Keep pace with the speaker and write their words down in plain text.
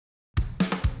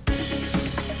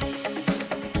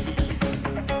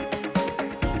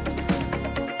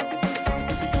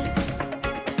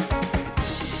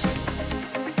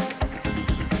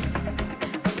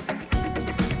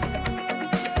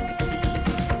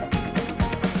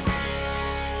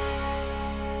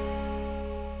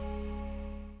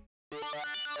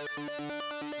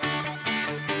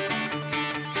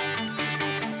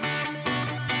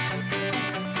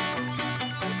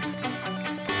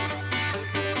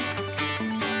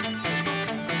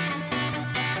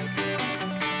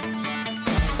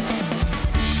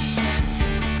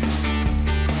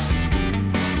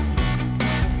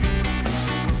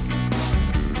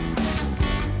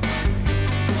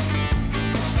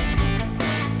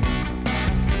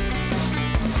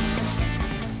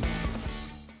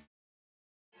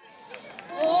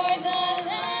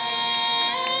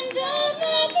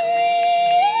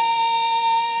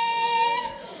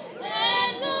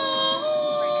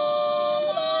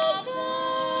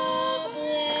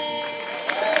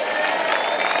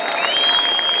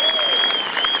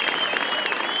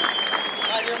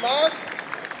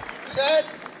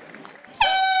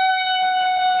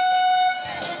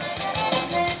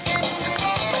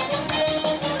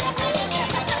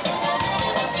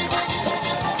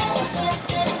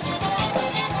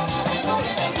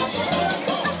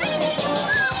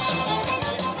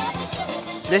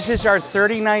This is our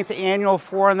 39th annual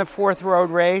 4 on the 4th Road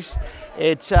Race.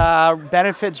 It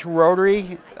benefits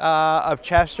Rotary of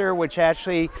Chester, which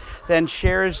actually then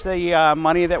shares the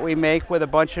money that we make with a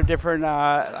bunch of different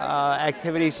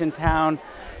activities in town.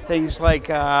 Things like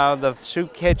the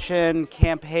Soup Kitchen,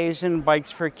 Camp Hazen, Bikes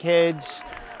for Kids,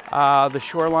 the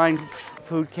Shoreline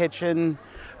Food Kitchen.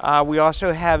 We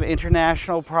also have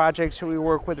international projects that we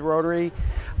work with Rotary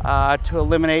to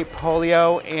eliminate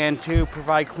polio and to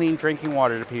provide clean drinking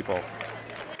water to people.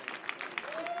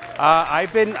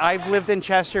 I've lived in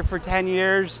Chester for 10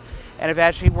 years and have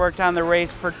actually worked on the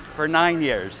race for 9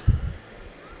 years.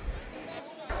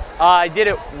 I did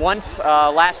it once.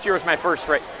 Last year was my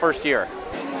first year.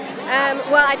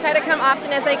 Well, I try to come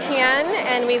often as I can,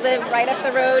 and we live right up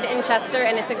the road in Chester,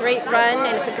 and it's a great run,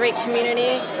 and it's a great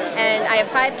community, and I have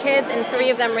 5 kids, and 3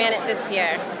 of them ran it this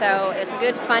year, so it's a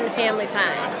good, fun family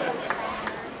time.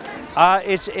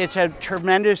 It's a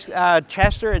tremendous,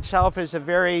 Chester itself is a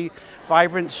very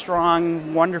vibrant,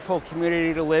 strong, wonderful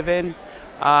community to live in.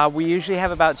 We usually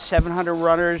have about 700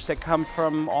 runners that come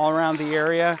from all around the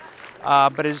area.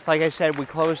 But it's like I said, we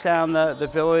close down the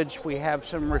village, we have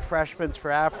some refreshments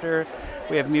for after,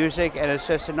 we have music, and it's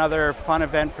just another fun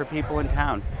event for people in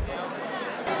town.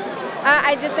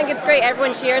 I just think it's great.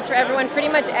 Everyone cheers for everyone. Pretty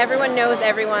much everyone knows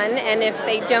everyone, and if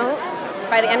they don't,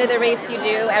 by the end of the race you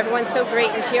do. Everyone's so great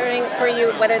in cheering for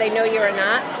you, whether they know you or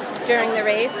not, during the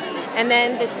race. And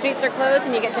then the streets are closed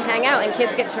and you get to hang out and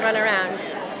kids get to run around.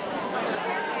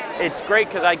 It's great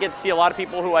because I get to see a lot of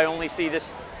people who I only see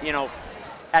this,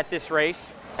 at this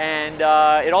race, and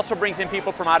it also brings in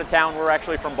people from out of town. We're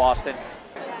actually from Boston.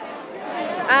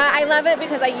 I love it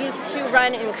because I used to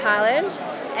run in college,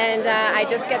 and I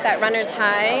just get that runner's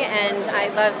high, and I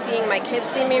love seeing my kids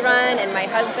see me run, and my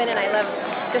husband, and I love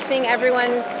just seeing everyone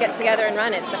get together and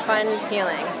run. It's a fun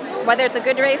feeling. Whether it's a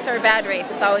good race or a bad race,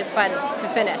 it's always fun to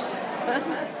finish.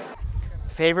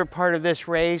 Favorite part of this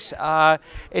race,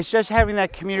 it's just having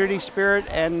that community spirit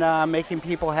and making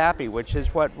people happy, which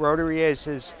is what Rotary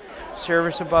is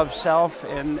service above self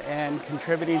and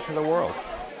contributing to the world.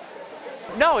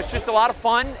 No, it's just a lot of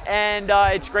fun, and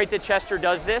it's great that Chester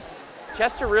does this.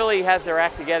 Chester really has their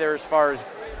act together as far as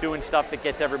doing stuff that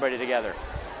gets everybody together.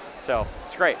 So,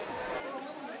 it's great.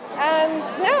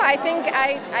 No,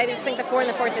 I just think the 4 on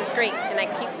the 4th is great, and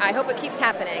I hope it keeps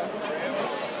happening.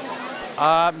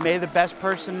 May the best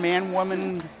person, man,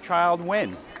 woman, child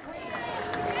win.